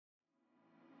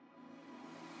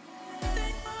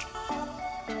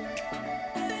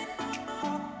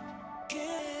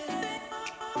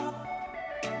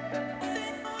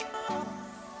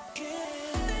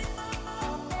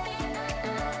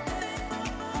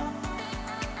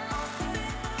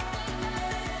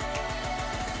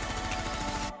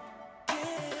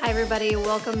everybody.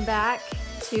 Welcome back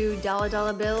to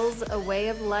Dollar Bills, a way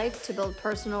of life to build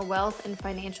personal wealth and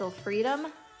financial freedom.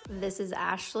 This is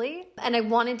Ashley, and I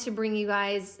wanted to bring you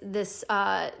guys this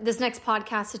next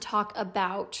podcast to talk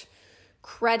about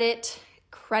credit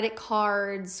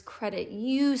cards, credit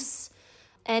use,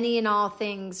 any and all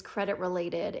things credit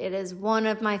related. It is one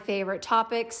of my favorite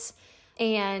topics,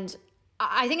 and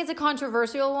I think it's a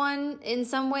controversial one in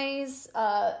some ways,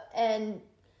 and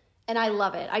I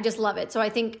love it. I just love it. So I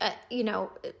think, I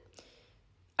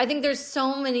think there's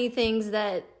so many things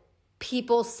that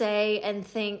people say and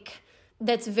think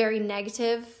that's very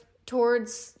negative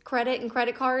towards credit and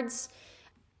credit cards.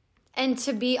 And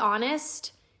to be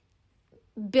honest,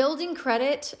 building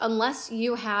credit, unless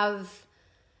you have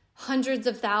hundreds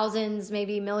of thousands,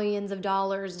 maybe millions of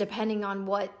dollars, depending on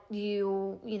what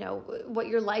what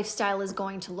your lifestyle is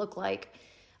going to look like,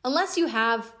 unless you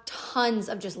have tons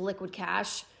of just liquid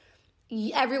cash,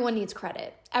 everyone needs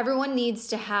credit. Everyone needs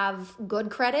to have good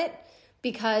credit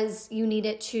because you need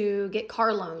it to get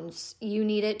car loans. You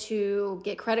need it to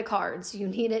get credit cards. You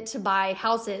need it to buy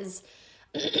houses,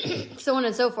 so on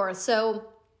and so forth. So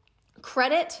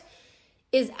credit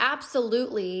is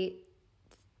absolutely,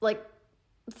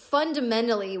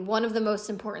 fundamentally one of the most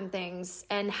important things.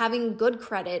 And having good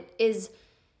credit is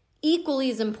equally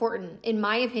as important, in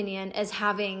my opinion, as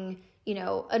having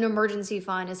an emergency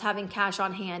fund, is having cash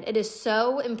on hand. It is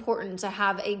so important to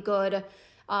have a good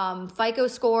FICO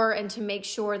score and to make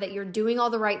sure that you're doing all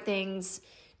the right things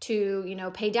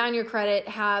to, pay down your credit,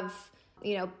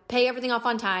 pay everything off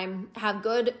on time, have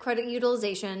good credit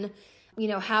utilization,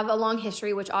 have a long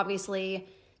history, which obviously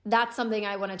that's something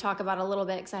I want to talk about a little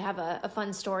bit because I have a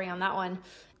fun story on that one.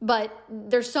 But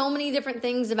there's so many different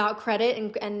things about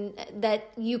credit and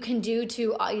that you can do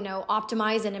to,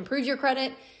 optimize and improve your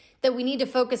credit that we need to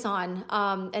focus on.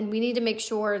 And we need to make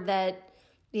sure that,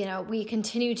 we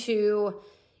continue to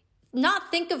not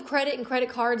think of credit and credit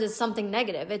cards as something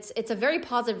negative. It's a very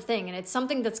positive thing. And it's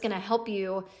something that's going to help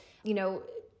you,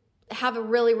 have a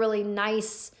really, really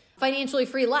nice financially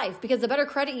free life, because the better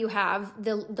credit you have,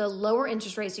 the lower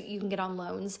interest rates that you can get on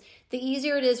loans, the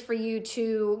easier it is for you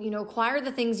to, acquire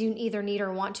the things you either need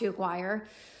or want to acquire.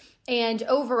 And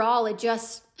overall, it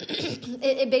just,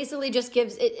 it basically just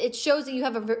gives, it shows that you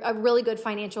have a really good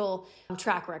financial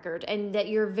track record and that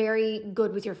you're very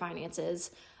good with your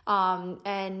finances.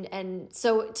 And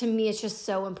so to me, it's just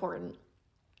so important.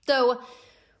 So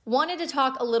wanted to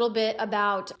talk a little bit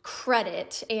about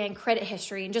credit and credit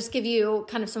history and just give you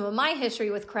kind of some of my history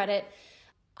with credit.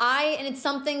 And it's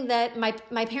something that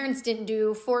my parents didn't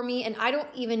do for me. And I don't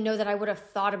even know that I would have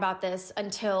thought about this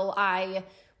until I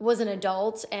was an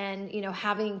adult and,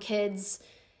 having kids.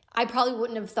 I probably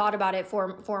wouldn't have thought about it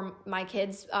for my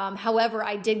kids. However,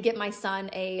 I did get my son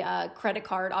a credit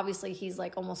card. Obviously, he's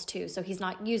almost 2, so he's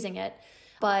not using it.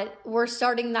 But we're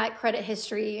starting that credit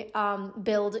history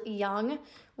build young,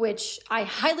 which I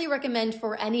highly recommend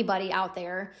for anybody out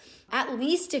there. At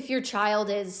least if your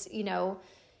child is,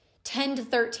 10 to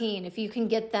 13, if you can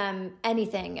get them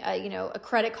anything, a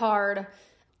credit card.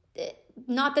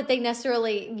 Not that they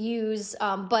necessarily use,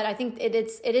 but I think it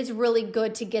is really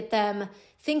good to get them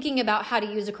thinking about how to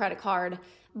use a credit card.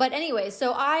 But anyway,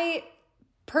 so I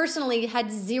personally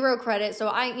had zero credit. So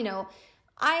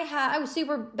I was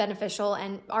super beneficial,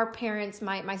 and our parents,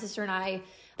 my sister and I,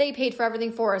 they paid for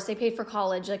everything for us. They paid for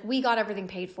college. We got everything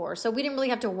paid for. So we didn't really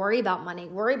have to worry about money,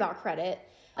 worry about credit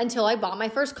until I bought my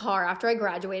first car after I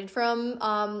graduated from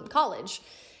college.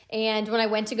 And when I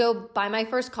went to go buy my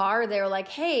first car, they were like,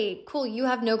 hey, cool, you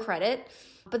have no credit.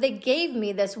 But they gave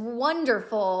me this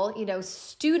wonderful,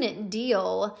 student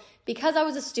deal. Because I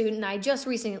was a student and I just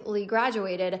recently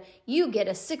graduated, you get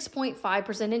a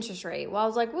 6.5% interest rate. Well, I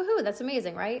was like, woohoo, that's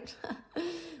amazing, right?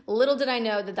 Little did I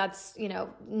know that that's,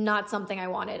 not something I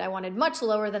wanted. I wanted much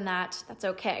lower than that. That's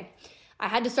okay. I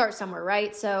had to start somewhere,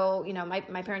 right? So,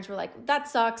 my parents were like, that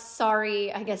sucks.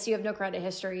 Sorry. I guess you have no credit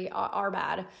history. Our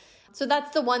bad. So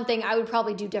that's the one thing I would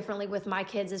probably do differently with my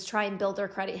kids, is try and build their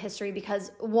credit history,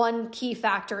 because one key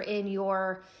factor in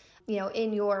your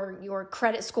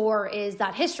credit score is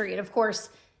that history. And of course,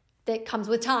 that comes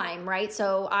with time, right?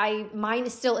 So mine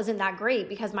still isn't that great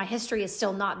because my history is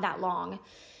still not that long.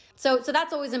 So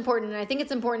that's always important. And I think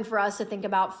it's important for us to think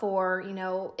about for,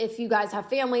 if you guys have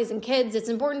families and kids, it's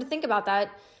important to think about that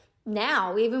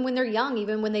now, even when they're young,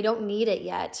 even when they don't need it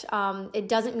yet. It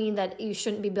doesn't mean that you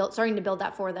shouldn't be starting to build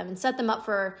that for them and set them up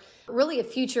for really a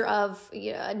future of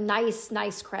a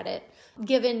nice credit,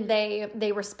 given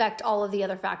they respect all of the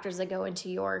other factors that go into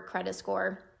your credit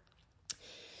score.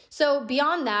 So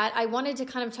beyond that, I wanted to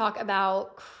kind of talk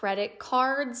about credit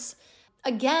cards.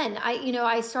 again,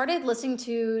 I started listening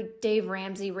to Dave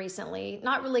Ramsey recently,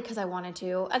 not really because I wanted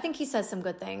to. I think he says some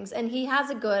good things, and he has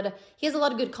a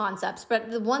lot of good concepts.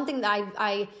 But the one thing that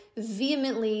I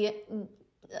vehemently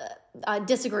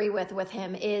disagree with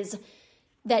him is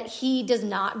that he does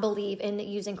not believe in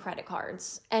using credit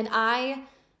cards. And I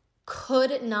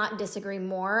could not disagree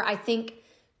more. I think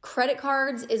credit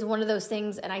cards is one of those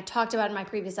things, and I talked about in my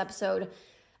previous episode,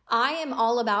 I am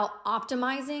all about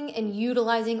optimizing and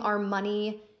utilizing our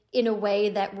money in a way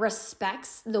that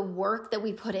respects the work that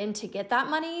we put in to get that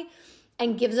money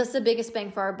and gives us the biggest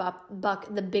bang for our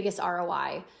buck, the biggest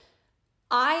ROI.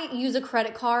 I use a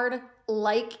credit card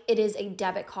like it is a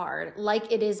debit card, like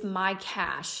it is my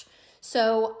cash.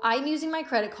 So I'm using my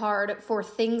credit card for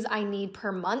things I need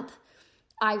per month.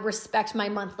 I respect my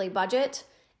monthly budget,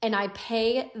 and I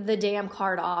pay the damn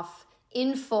card off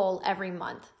in full every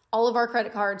month. All of our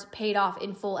credit cards paid off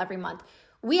in full every month.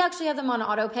 We actually have them on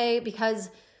auto pay because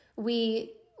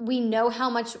we know how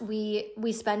much we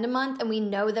spend a month, and we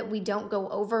know that we don't go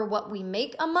over what we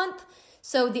make a month.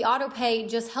 So the auto pay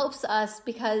just helps us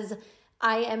because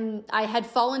I had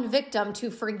fallen victim to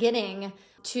forgetting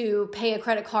to pay a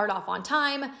credit card off on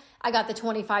time. I got the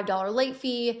 $25 late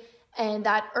fee, and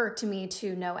that irked me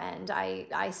to no end.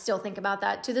 I still think about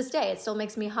that to this day. It still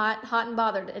makes me hot and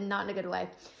bothered, and not in a good way.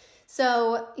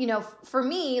 So, for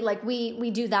me, like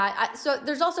we do that. So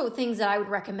there's also things that I would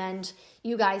recommend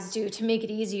you guys do to make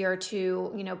it easier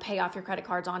to, pay off your credit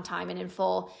cards on time and in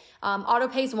full. Auto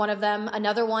pay is one of them.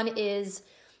 Another one is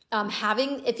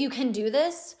if you can do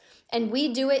this, and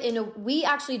we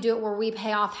actually do it where we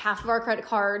pay off half of our credit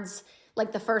cards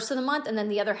like the first of the month and then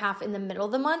the other half in the middle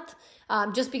of the month,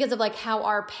 just because of like how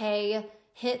our pay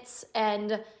hits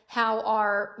and how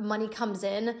our money comes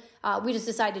in. We just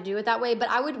decided to do it that way, but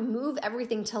I would move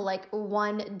everything to like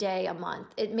one day a month.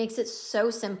 It makes it so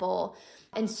simple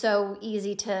and so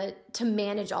easy to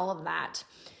manage all of that.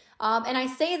 And I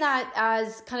say that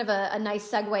as kind of a nice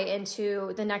segue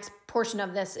into the next portion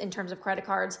of this in terms of credit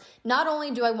cards. Not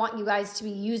only do I want you guys to be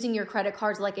using your credit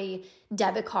cards like a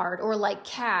debit card or like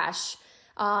cash,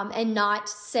 and not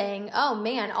saying, oh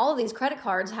man, all of these credit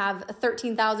cards have a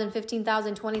 $13,000, $15,000,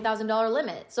 $20,000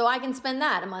 limit, so I can spend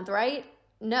that a month, right?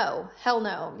 No, hell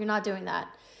no, you're not doing that.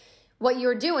 What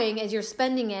you're doing is you're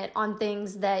spending it on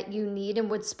things that you need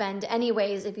and would spend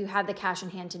anyways if you had the cash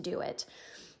in hand to do it.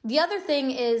 The other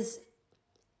thing is,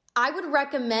 I would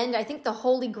recommend, I think the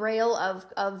holy grail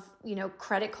of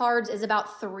credit cards is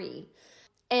about 3.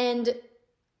 And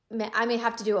I may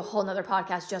have to do a whole nother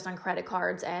podcast just on credit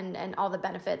cards and all the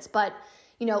benefits, but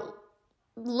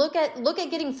look at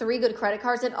getting 3 good credit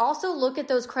cards, and also look at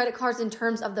those credit cards in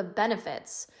terms of the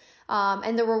benefits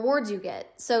and the rewards you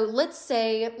get. So let's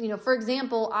say, for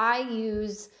example,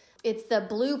 it's the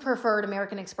Blue Preferred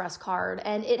American Express card,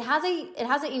 and it has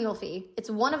an annual fee. It's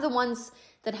one of the ones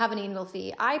that have an annual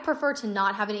fee. I prefer to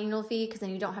not have an annual fee because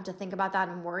then you don't have to think about that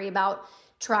and worry about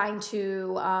trying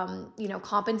to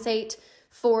compensate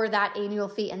for that annual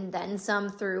fee and then some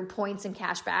through points and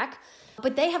cash back.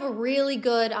 But they have a really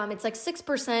good, it's like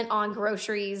 6% on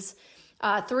groceries,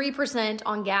 3%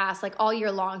 on gas, like all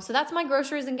year long. So that's my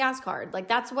groceries and gas card. Like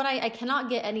that's what I cannot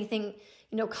get anything,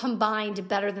 combined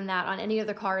better than that on any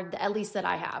other card, at least that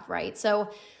I have, right?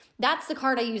 So that's the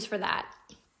card I use for that.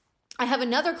 I have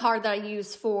another card that I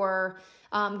use for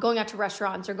going out to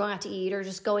restaurants or going out to eat or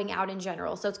just going out in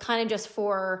general. So it's kind of just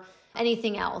for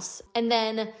anything else. And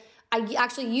then I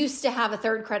actually used to have a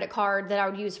third credit card that I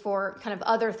would use for kind of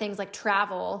other things like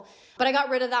travel, but I got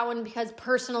rid of that one because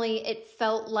personally it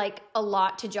felt like a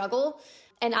lot to juggle.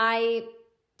 And I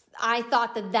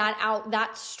thought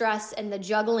that stress and the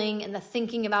juggling and the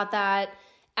thinking about that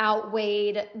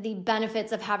outweighed the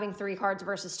benefits of having 3 cards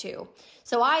versus 2.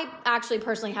 So I actually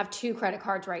personally have 2 credit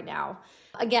cards right now.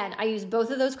 Again, I use both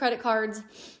of those credit cards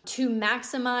to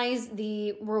maximize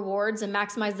the rewards and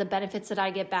maximize the benefits that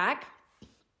I get back.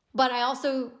 But I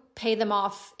also pay them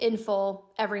off in full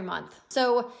every month.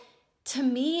 So to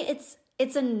me,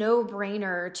 it's a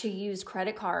no-brainer to use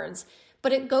credit cards,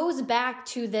 but it goes back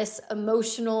to this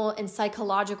emotional and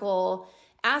psychological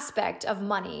aspect of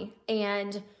money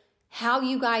and how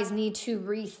you guys need to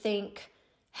rethink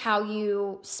how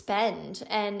you spend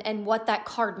and what that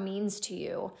card means to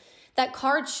you. That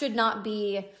card should not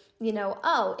be,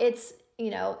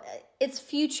 it's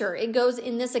future. It goes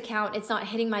in this account. It's not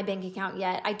hitting my bank account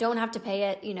yet. I don't have to pay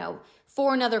it,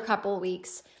 for another couple of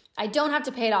weeks. I don't have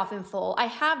to pay it off in full. I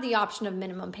have the option of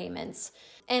minimum payments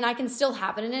and I can still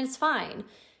have it and it's fine.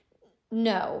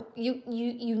 No, you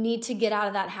need to get out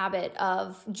of that habit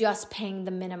of just paying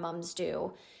the minimums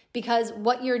due, because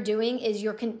what you're doing is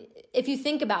if you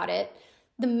think about it,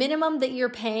 the minimum that you're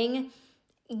paying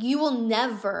you will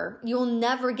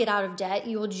never get out of debt.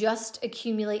 You will just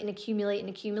accumulate and accumulate and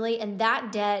accumulate. And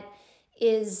that debt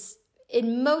is,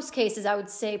 in most cases, I would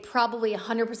say probably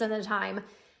 100% of the time,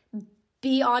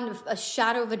 beyond a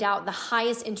shadow of a doubt, the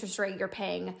highest interest rate you're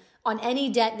paying on any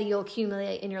debt that you'll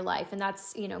accumulate in your life. And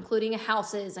that's, including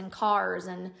houses and cars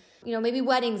and, maybe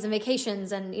weddings and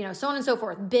vacations and, so on and so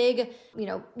forth. Big,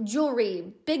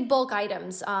 jewelry, big bulk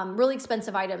items, really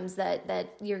expensive items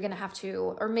that you're going to have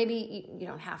to, or maybe you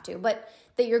don't have to, but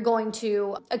that you're going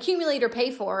to accumulate or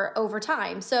pay for over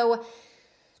time. So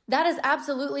that is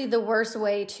absolutely the worst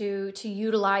way to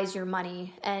utilize your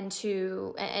money and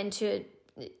to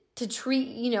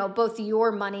treat, both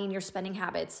your money and your spending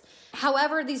habits.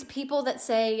 However, these people that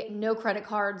say no credit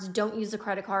cards, don't use the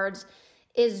credit cards,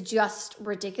 is just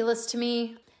ridiculous to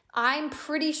me. I'm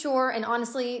pretty sure, and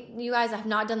honestly, you guys, I have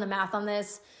not done the math on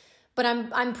this, but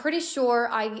I'm pretty sure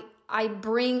I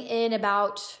bring in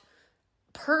about,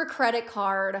 per credit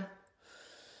card,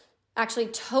 actually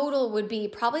total would be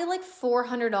probably like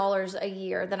 $400 a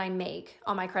year that I make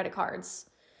on my credit cards.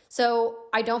 So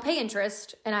I don't pay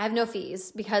interest and I have no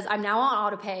fees because I'm now on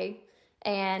auto pay.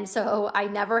 And so I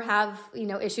never have,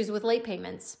 issues with late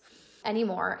payments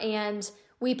anymore. And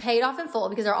we paid off in full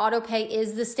because our auto pay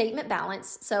is the statement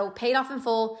balance. So paid off in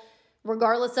full,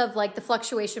 regardless of like the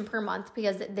fluctuation per month,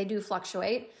 because they do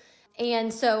fluctuate.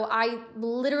 And so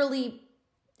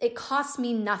it costs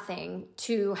me nothing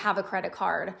to have a credit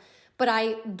card, but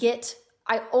I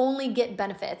only get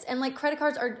benefits. And like credit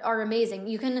cards are amazing.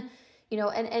 You can,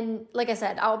 and like I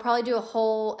said, I'll probably do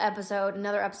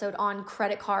another episode on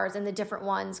credit cards and the different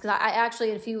ones. Cause I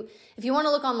actually, if you want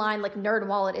to look online, like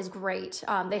NerdWallet is great.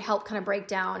 They help kind of break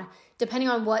down, depending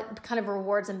on what kind of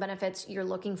rewards and benefits you're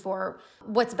looking for,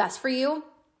 what's best for you.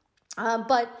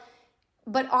 But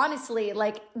honestly,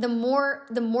 like the more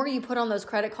you put on those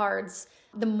credit cards,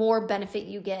 the more benefit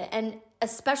you get. And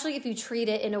especially if you treat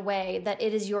it in a way that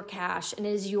it is your cash and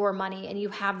it is your money and you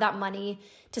have that money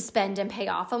to spend and pay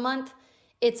off a month,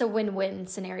 it's a win-win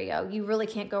scenario. You really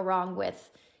can't go wrong with,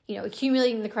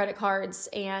 accumulating the credit cards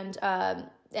and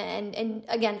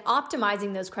again,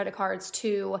 optimizing those credit cards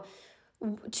to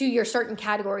your certain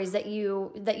categories that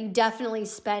you definitely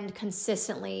spend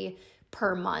consistently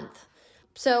per month.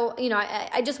 So,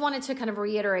 I just wanted to kind of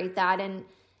reiterate that.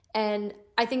 And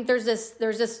I think there's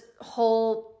this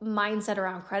whole mindset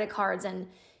around credit cards. And,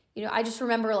 I just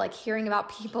remember like hearing about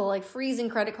people like freezing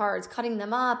credit cards, cutting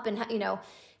them up and,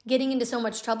 getting into so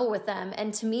much trouble with them.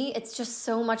 And to me, it's just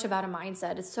so much about a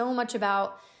mindset. It's so much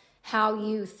about how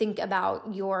you think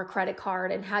about your credit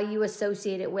card and how you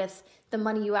associate it with the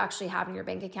money you actually have in your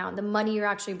bank account, the money you're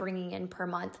actually bringing in per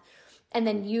month, and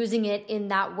then using it in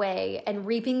that way and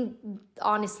reaping,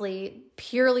 honestly,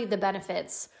 purely the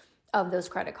benefits of those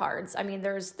credit cards. I mean,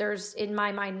 there's in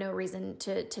my mind no reason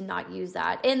to not use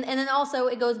that. And then also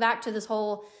it goes back to this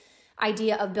whole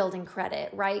idea of building credit,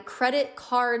 right? Credit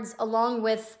cards, along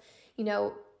with,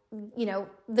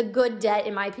 the good debt,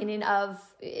 in my opinion, of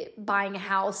buying a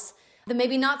house, the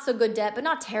maybe not so good debt, but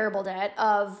not terrible debt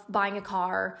of buying a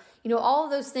car, all of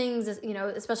those things,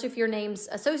 especially if your name's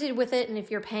associated with it and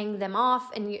if you're paying them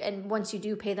off and once you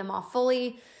do pay them off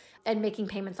fully and making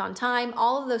payments on time,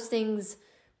 all of those things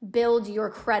build your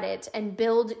credit and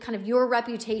build kind of your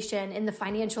reputation in the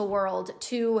financial world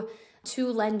to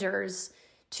lenders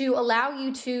to allow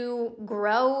you to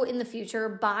grow in the future,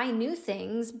 buy new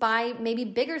things, buy maybe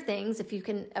bigger things if you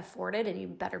can afford it, and you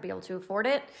better be able to afford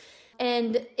it.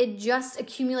 And it just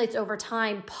accumulates over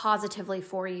time positively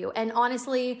for you. And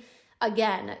honestly,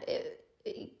 again,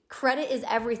 credit is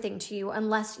everything to you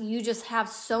unless you just have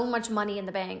so much money in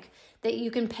the bank that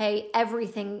you can pay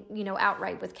everything,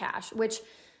 outright with cash, which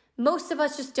most of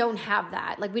us just don't have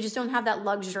that. Like we just don't have that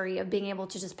luxury of being able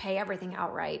to just pay everything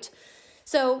outright.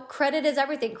 So credit is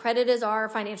everything. Credit is our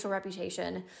financial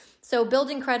reputation. So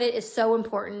building credit is so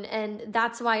important. And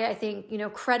that's why I think,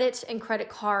 credit and credit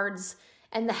cards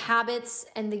and the habits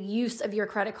and the use of your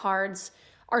credit cards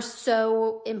are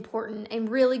so important and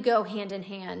really go hand in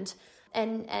hand.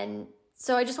 And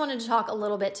so I just wanted to talk a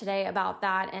little bit today about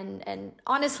that and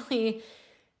honestly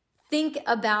think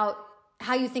about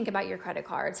how you think about your credit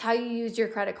cards, how you use your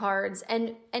credit cards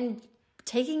and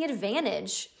taking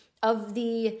advantage of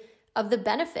the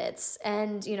benefits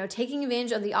and, taking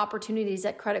advantage of the opportunities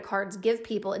that credit cards give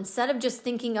people instead of just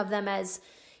thinking of them as,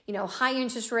 high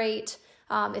interest rate.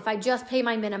 If I just pay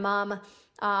my minimum,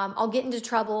 I'll get into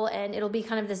trouble and it'll be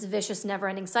kind of this vicious never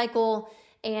ending cycle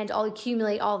and I'll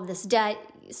accumulate all of this debt,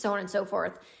 so on and so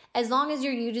forth. As long as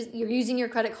you're using your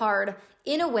credit card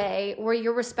in a way where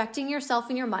you're respecting yourself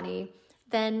and your money,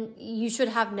 then you should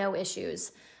have no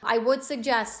issues. I would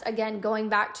suggest, again, going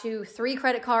back to 3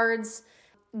 credit cards,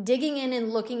 digging in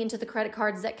and looking into the credit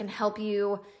cards that can help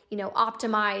you,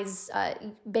 optimize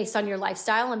based on your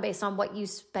lifestyle and based on what you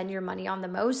spend your money on the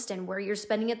most and where you're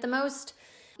spending it the most.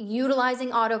 Utilizing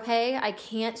autopay, I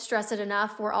can't stress it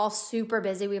enough. We're all super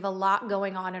busy. We have a lot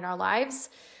going on in our lives.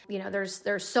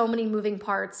 There's so many moving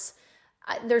parts.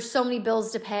 There's so many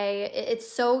bills to pay.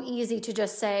 It's so easy to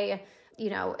just say,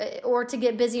 or to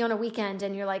get busy on a weekend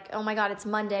and you're like, oh my God, it's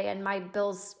Monday and my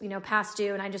bill's, past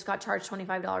due and I just got charged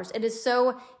 $25. It is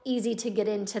so easy to get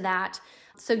into that.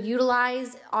 So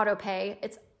utilize autopay.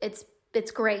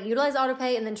 It's great. Utilize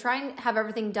autopay and then try and have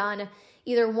everything done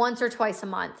either once or twice a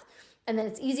month. And then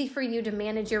it's easy for you to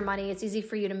manage your money. It's easy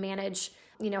for you to manage,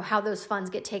 how those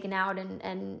funds get taken out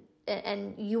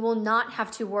and you will not have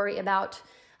to worry about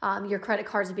your credit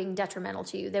cards being detrimental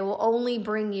to you. They will only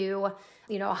bring you,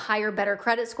 a higher, better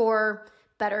credit score,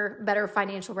 better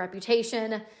financial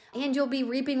reputation, and you'll be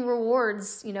reaping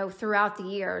rewards, throughout the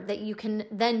year that you can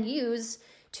then use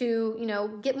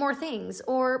to, get more things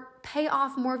or pay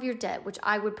off more of your debt, which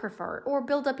I would prefer, or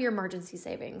build up your emergency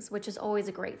savings, which is always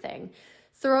a great thing.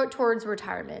 Throw it towards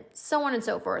retirement, so on and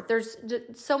so forth. There's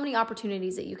so many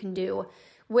opportunities that you can do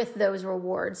with those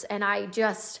rewards. And I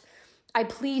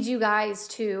plead you guys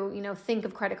to, think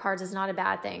of credit cards as not a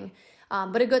bad thing,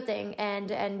 but a good thing,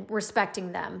 and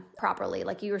respecting them properly,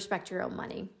 like you respect your own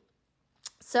money.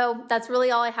 So that's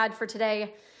really all I had for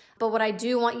today. But what I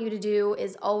do want you to do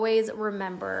is always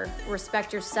remember,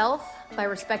 respect yourself by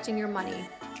respecting your money.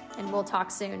 And we'll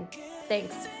talk soon.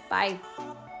 Thanks. Bye.